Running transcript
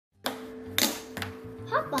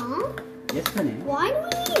Papa? Yes, Pranay? Why do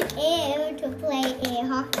we need air to play air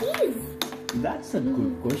hockey? That's a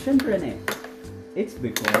good question, Pranay. It's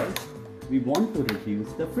because we want to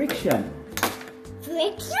reduce the friction.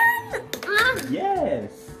 Friction?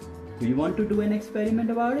 Yes. Do you want to do an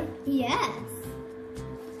experiment about it? Yes.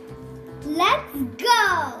 Let's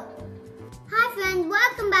go! Hi friends,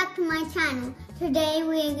 welcome back to my channel. Today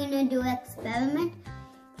we're going to do an experiment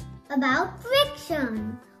about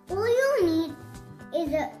friction. All you need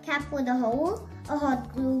is a cap with a hole, a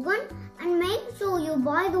hot glue gun, and make sure you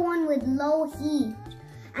buy the one with low heat.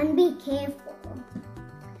 And be careful.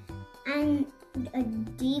 And a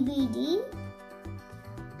DVD,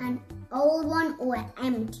 an old one or an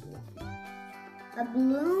empty one. A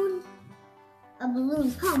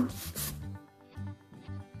balloon pump.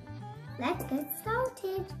 Let's get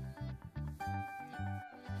started.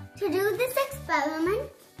 To do this experiment,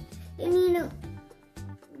 you need a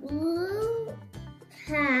glue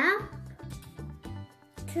cap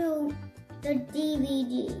to the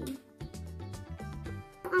DVD.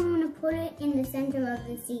 I'm going to put it in the center of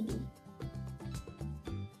the CD.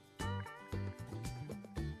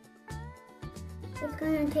 It's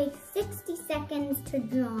going to take 60 seconds to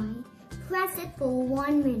dry. Press it for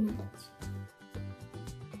 1 minute.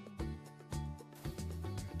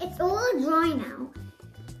 It's all dry now.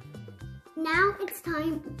 Now it's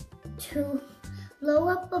time to blow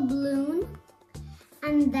up a balloon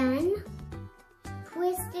and then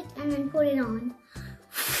twist it and then put it on.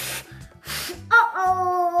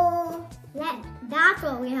 Uh-oh! That's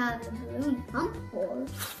what we have the balloon pump for.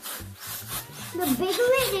 The bigger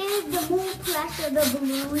it is, the more pressure the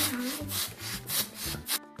balloon has.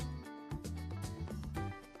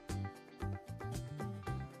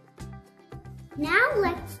 Now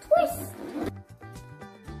let's twist.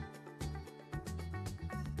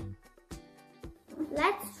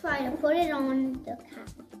 Let's try to put it on the cap.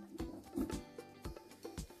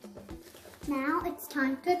 Now it's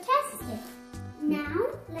time to test it. Now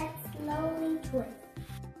let's slowly twist.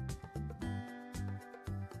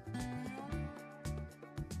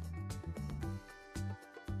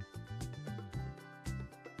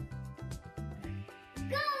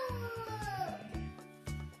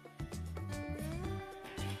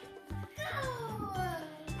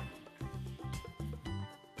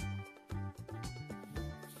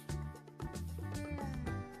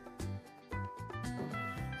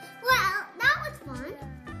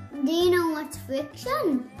 Do you know what's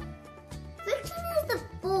friction? Friction is the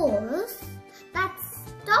force that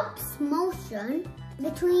stops motion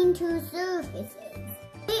between two surfaces.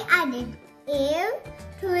 We added air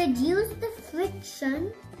to reduce the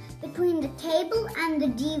friction between the table and the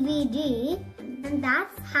DVD, and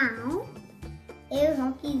that's how air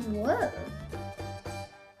hockeys work.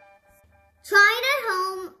 Try it at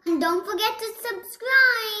home and don't forget to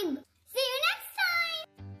subscribe. See you next time!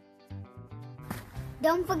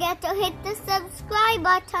 Don't forget to hit the subscribe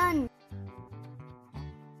button.